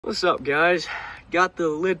What's up, guys? Got the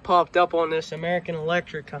lid popped up on this American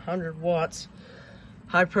Electric 100 watts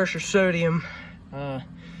high pressure sodium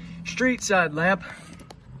street side lamp.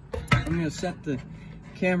 I'm gonna set the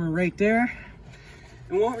camera right there.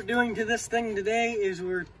 And what we're doing to this thing today is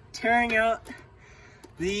we're tearing out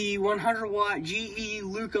the 100 watt GE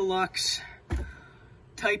Luca-Lux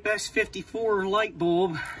type S54 light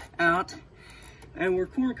bulb out, and we're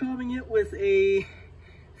corn cobbing it with a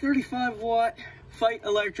 35 watt Fight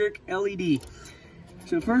Electric LED.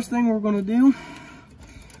 So first thing we're going to do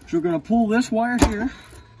is we're going to pull this wire here.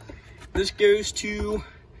 This goes to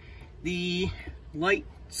the light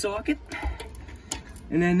socket,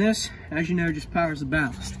 and then this, as you know, just powers the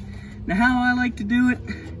ballast. Now how I like to do it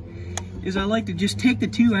is I like to just take the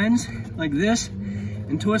two ends like this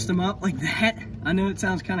and twist them up like that. I know it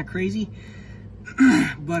sounds kind of crazy,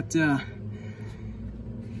 but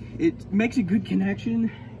it makes a good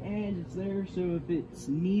connection. And it's there, so if it's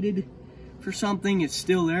needed for something, it's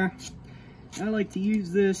still there. I like to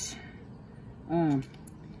use this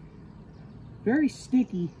very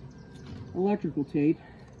sticky electrical tape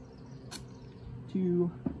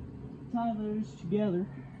to tie those together.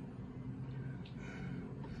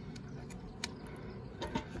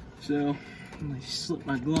 So let me slip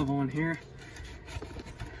my glove on here.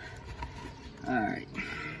 Alright,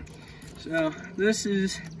 so this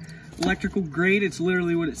is electrical grade. It's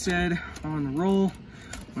literally what it said on the roll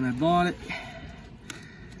when I bought it.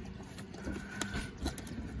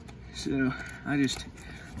 So I just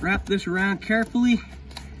wrap this around carefully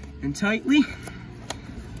and tightly.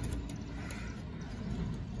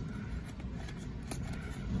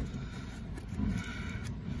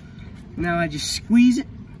 Now I just squeeze it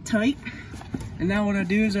tight, and now what I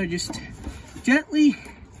do is I just gently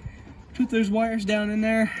put those wires down in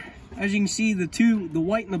there. As you can see, the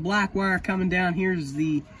white and the black wire coming down here is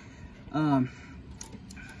the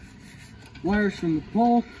wires from the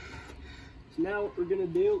pole. So now what we're gonna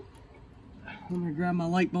do, I'm gonna grab my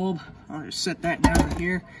light bulb. I'll just set that down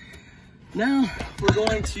here. Now we're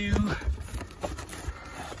going to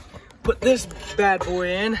put this bad boy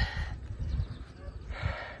in.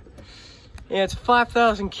 Yeah, it's a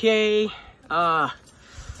 5000K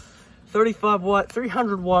 35 watt,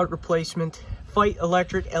 300 watt replacement Fight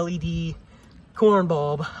Electric LED corn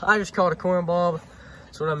bulb. I just call it a corn bulb.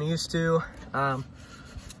 That's what I'm used to.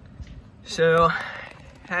 So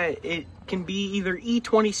it can be either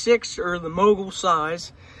E26 or the mogul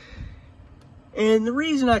size. And the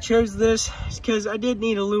reason I chose this is because I did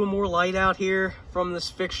need a little more light out here from this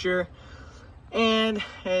fixture, and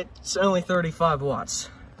it's only 35 watts.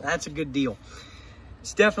 That's a good deal.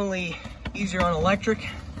 It's definitely easier on electric.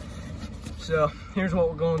 So here's what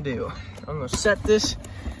we're gonna do. I'm gonna set this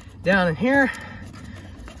down in here.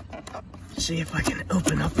 See if I can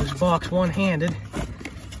open up this box one-handed.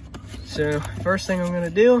 So first thing I'm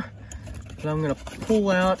gonna do is I'm gonna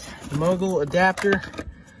pull out the mogul adapter.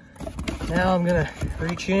 Now I'm gonna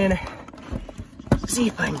reach in, see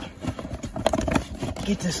if I can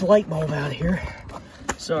get this light bulb out of here.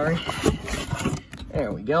 Sorry.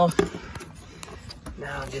 There we go.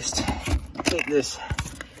 Now just take this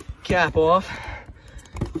cap off.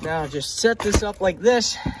 Now just set this up like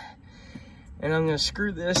this, and I'm gonna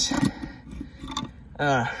screw this.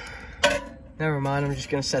 Never mind, I'm just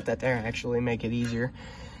gonna set that there and actually make it easier.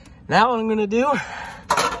 Now what I'm gonna do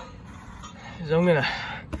is I'm gonna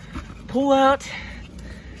pull out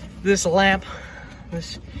this lamp,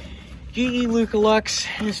 this GE Luca-Lux,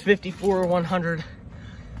 this 54 100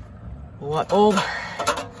 watt bulb.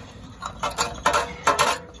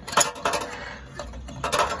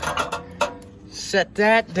 Set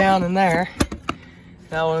that down in there.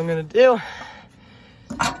 Now what I'm gonna do,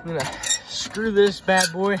 I'm gonna screw this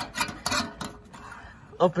bad boy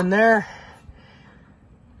up in there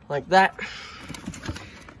like that.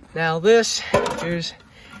 Now this goes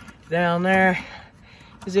down there,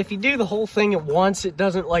 because if you do the whole thing at once, it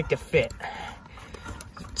doesn't like to fit.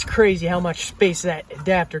 It's crazy how much space that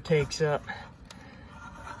adapter takes up.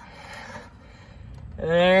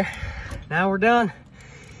 There, now we're done.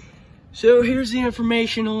 So here's the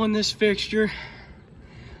information on this fixture.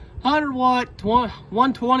 100 watt,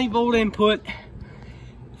 120 volt input,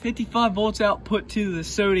 55 volts output to the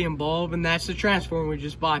sodium bulb, and that's the transformer we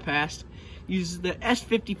just bypassed. Uses the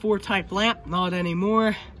S54 type lamp, not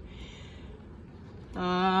anymore.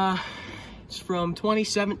 It's from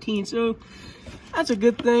 2017, so that's a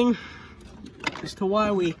good thing as to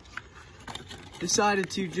why we decided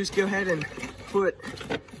to just go ahead and put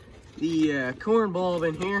the corn bulb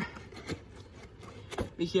in here,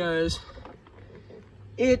 because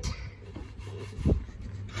it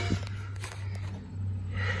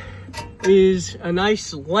is a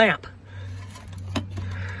nice lamp.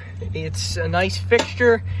 It's a nice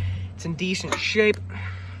fixture. It's in decent shape.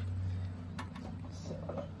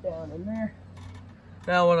 Down in there.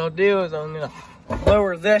 Now what I'll do is I'm gonna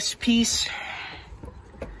lower this piece.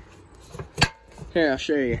 Here, I'll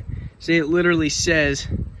show you. See, it literally says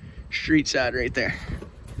street side right there.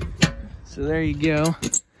 So there you go.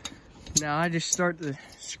 Now I just start the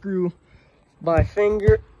screw by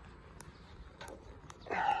finger.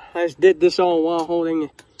 I just did this all while holding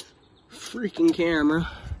a freaking camera.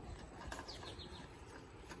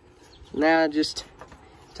 Now I just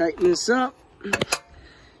tighten this up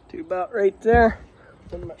to about right there.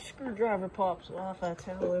 When my screwdriver pops off, that's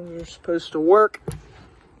how those are supposed to work.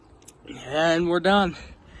 And we're done.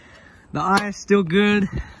 The eye is still good.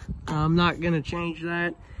 I'm not gonna change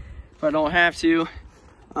that if I don't have to.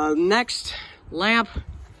 Next lamp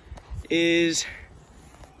is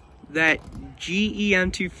that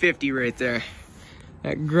GEM 250 right there,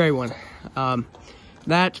 that gray one.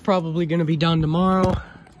 That's probably gonna be done tomorrow.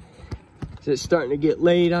 So it's starting to get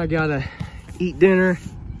late. I gotta eat dinner.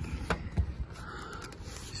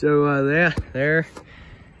 So yeah, there.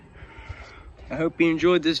 I hope you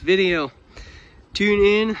enjoyed this video. Tune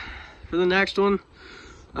in for the next one.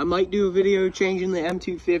 I might do a video changing the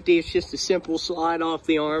M250. It's just a simple slide off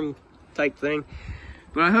the arm type thing.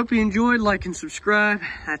 But I hope you enjoyed. Like and subscribe.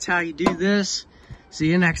 That's how you do this. See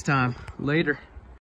you next time. Later.